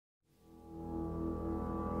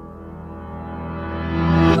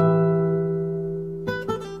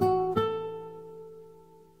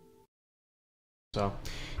So,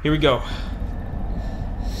 here we go.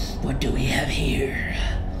 What do we have here?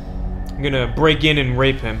 I'm gonna break in and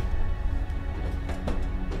rape him.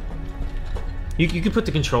 You can put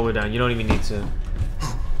the controller down. You don't even need to.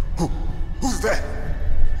 Who's that?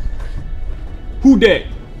 Who that?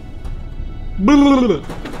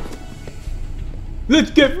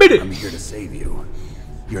 Let's get minute. I'm here to save you.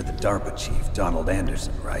 You're the Darpa chief, Donald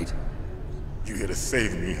Anderson, right? You here to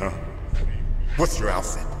save me, huh? What's your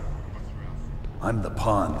outfit? I'm the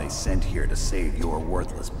pawn they sent here to save your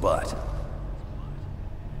worthless butt.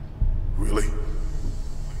 Really?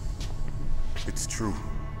 It's true.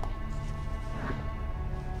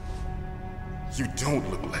 You don't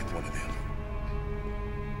look like one of them.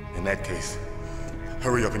 In that case,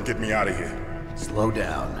 hurry up and get me out of here. Slow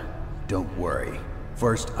down. Don't worry.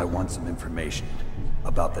 First, I want some information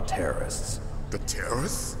about the terrorists. The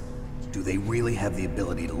terrorists? Do they really have the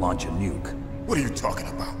ability to launch a nuke? What are you talking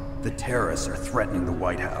about? The terrorists are threatening the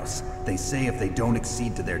White House. They say if they don't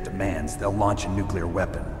accede to their demands, they'll launch a nuclear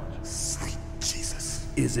weapon. Sweet Jesus.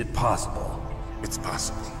 Is it possible? It's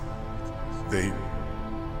possible. They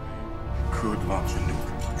could launch a nuke.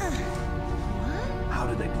 How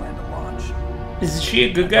do they plan to launch? Is she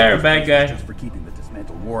a good guy or a bad guy? Just for keeping the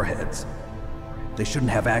dismantled warheads. They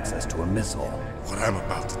shouldn't have access to a missile. What I'm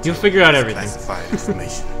about to You'll figure out everything. Classified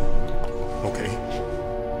information. Okay.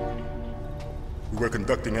 We're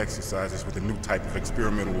conducting exercises with a new type of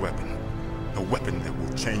experimental weapon. A weapon that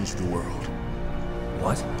will change the world.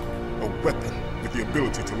 What? A weapon with the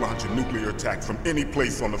ability to launch a nuclear attack from any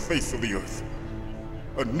place on the face of the Earth.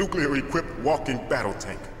 A nuclear-equipped walking battle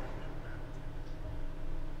tank.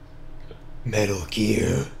 Metal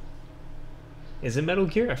Gear. Is it Metal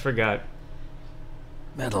Gear? I forgot.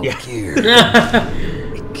 Metal Gear.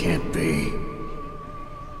 It can't be.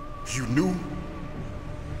 You knew?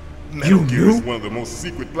 Metal Gear is one of the most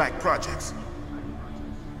secret black projects.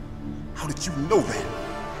 How did you know that?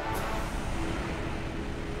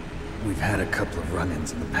 We've had a couple of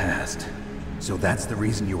run-ins in the past. So that's the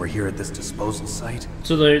reason you were here at this disposal site?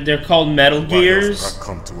 So they're called Metal Gears? Why else would I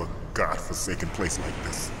come to a godforsaken place like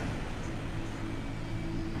this?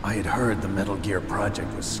 I had heard the Metal Gear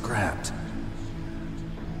project was scrapped.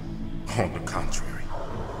 On the contrary,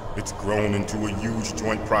 it's grown into a huge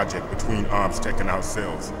joint project between Arms Tech and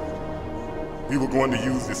ourselves. We were going to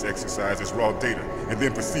use this exercise as raw data and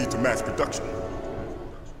then proceed to mass production.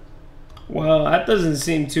 Well, that doesn't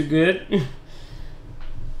seem too good.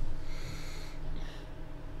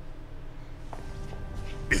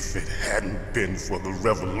 If it hadn't been for the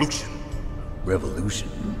revolution. Revolution?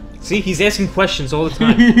 See, he's asking questions all the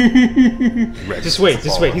time. Just wait.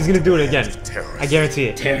 He's gonna do it again. I guarantee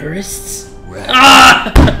it. Terrorists?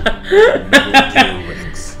 Ah!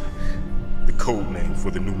 Rex. The code name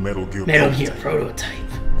for the new Metal Gear prototype.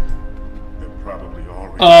 They're probably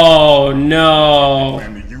already oh no.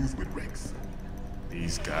 plan to use with Rex.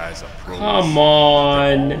 These guys are pros. Come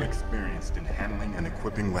on. They're all experienced in handling and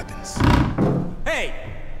equipping weapons. Hey!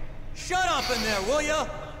 Shut up in there, will ya?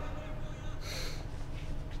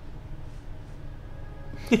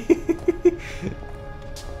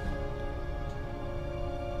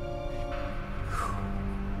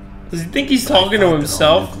 Does he think he's talking to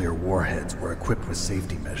himself? Nuclear warheads were equipped with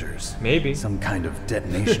safety measures. Maybe. Some kind of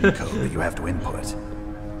detonation code that you have to input.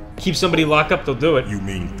 Keep somebody locked up, they'll do it. You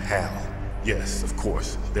mean PAL? Yes, of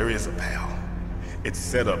course. There is a PAL. It's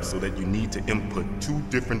set up so that you need to input 2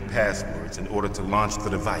 different passwords in order to launch the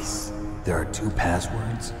device. There are 2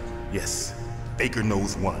 passwords? Yes. Baker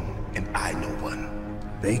knows one, and I know one.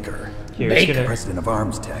 Baker? Here, Baker. President of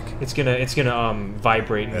Arms Tech. It's gonna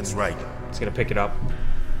vibrate. That's right. It's gonna pick it up.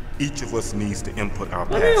 Each of us needs to input our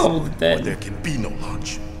Let me password, hold or that. there can be no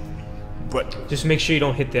launch. But Just make sure you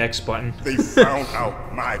don't hit the X button. they found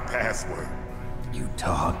out my password. You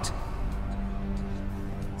talked?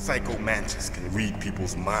 Psycho Mantis can read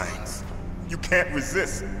people's minds. You can't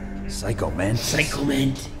resist. Psycho Mantis? Psycho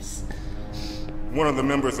Mantis. One of the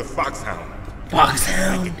members of Foxhound.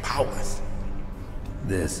 Foxhound. Psychic powers.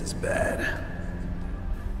 This is bad.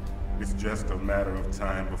 It's just a matter of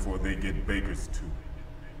time before they get Baker's too.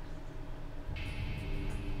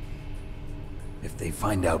 If they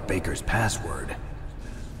find out Baker's password...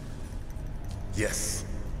 Yes,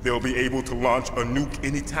 they'll be able to launch a nuke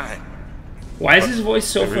anytime. Why is his voice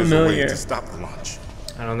so There is a way familiar? to stop the launch.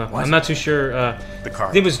 I don't know. I'm not too sure. The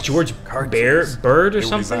card. It was George Card Bird keys. or They were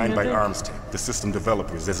something. designed I by think? Arms Tech, the system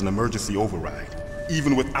developers, as an emergency override.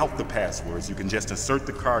 Even without the passwords, you can just insert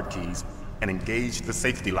the card keys and engage the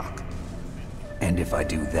safety lock. And if I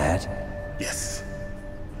do that? Yes,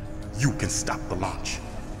 you can stop the launch.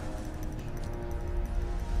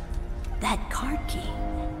 That card key.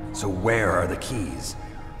 So where are the keys?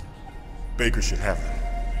 Baker should have them.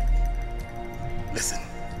 Listen,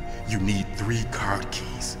 you need 3 card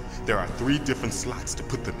keys. There are 3 different slots to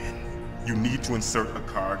put them in. You need to insert a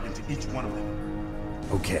card into each one of them.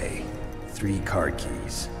 Okay, 3 card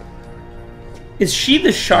keys. Is she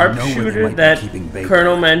the sharpshooter that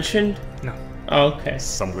Colonel mentioned? No. Oh, okay.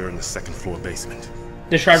 Somewhere in the 2nd floor basement.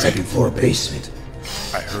 The sharpshooter. 2nd floor basement.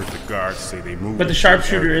 I heard the guards say they moved. But the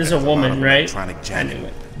sharpshooter is a woman, right? I knew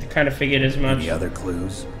it. I kind of figured as much. Any other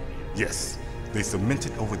clues? Yes. They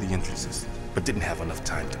cemented over the entrances, but didn't have enough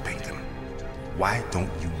time to paint them. Why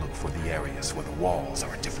don't you look for the areas where the walls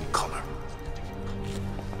are a different color?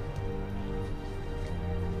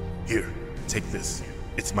 Here, take this.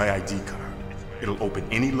 It's my ID card. It'll open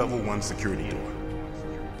any level 1 security door.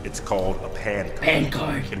 It's called a PAN card. PAN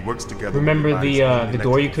card. It works together. Remember the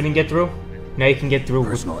door you couldn't get through? Now you can get through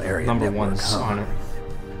Personal with area number network, 1s on it.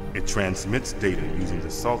 It transmits data using the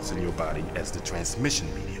salts in your body as the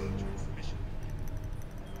transmission medium.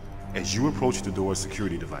 As you approach the door's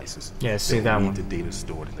security devices, Yeah, see that one. the data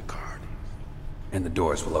stored in the card. And the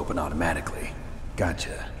doors will open automatically.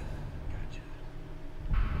 Gotcha.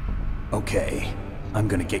 Okay, I'm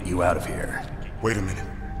gonna get you out of here. Wait a minute.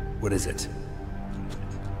 What is it?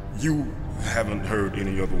 You haven't heard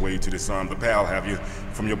any other way to disarm the PAL, have you?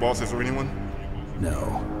 From your bosses or anyone?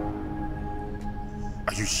 No.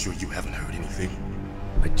 Are you sure you haven't heard anything?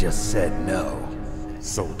 I just said no.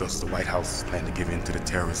 So does the White House plan to give in to the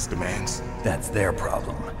terrorists' demands? That's their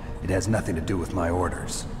problem. It has nothing to do with my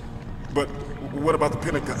orders. But what about the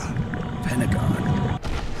Pentagon? Pentagon?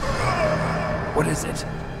 What is it?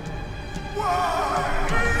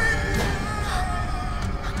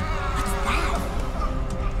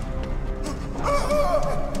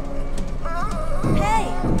 Hey,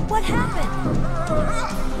 what happened?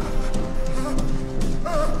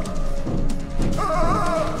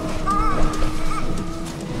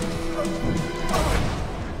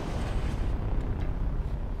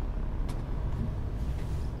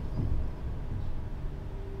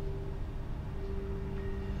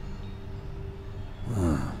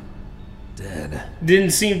 Dead.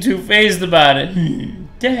 Didn't seem too phased about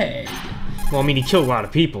it. Dead. Well, I mean, he killed a lot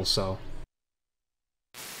of people, so.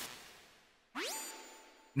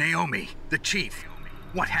 Naomi, the chief.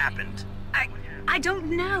 What happened? I don't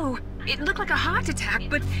know. It looked like a heart attack,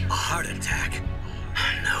 but... A heart attack?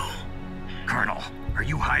 No. Colonel, are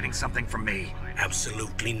you hiding something from me?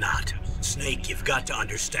 Absolutely not. Snake, you've got to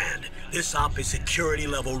understand. This op is security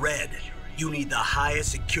level red. You need the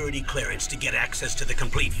highest security clearance to get access to the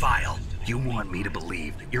complete file. You want me to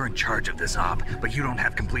believe you're in charge of this op, but you don't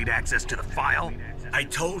have complete access to the file? I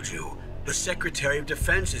told you, the Secretary of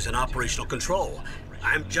Defense is in operational control.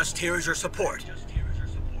 I'm just here as your support.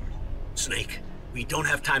 Snake, we don't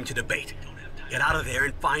have time to debate. Get out of there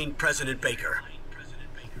and find President Baker.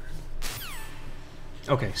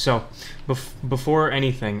 Okay, so before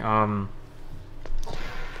anything, oh,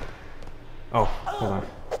 hold on.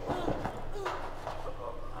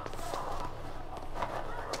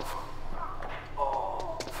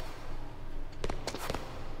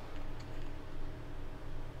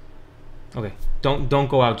 Okay, don't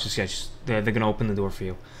go out just yet. They're gonna open the door for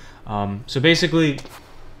you. So basically,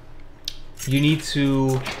 you need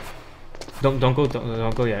to don't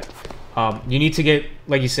go yet. You need to get,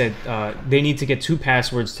 like you said, they need to get 2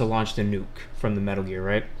 passwords to launch the nuke from the Metal Gear,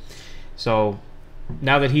 right? So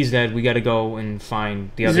now that he's dead, we got to go and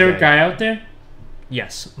find the other guy. Is there a guy out there?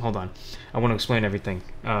 Yes. Hold on. I want to explain everything.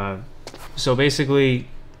 So basically,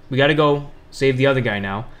 we got to go save the other guy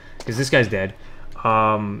now because this guy's dead.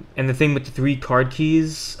 And the thing with the 3 card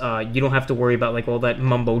keys, you don't have to worry about like all that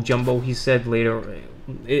mumbo jumbo he said later.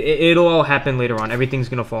 It'll all happen later on. Everything's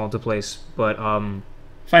gonna fall into place. But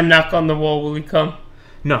if I knock on the wall, will he come?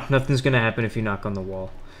 No, nothing's gonna happen if you knock on the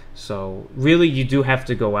wall. So really, you do have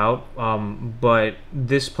to go out. But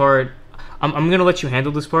this part, I'm gonna let you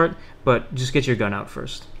handle this part. But just get your gun out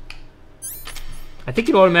first. I think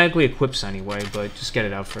it automatically equips anyway, but just get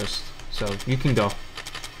it out first. So you can go.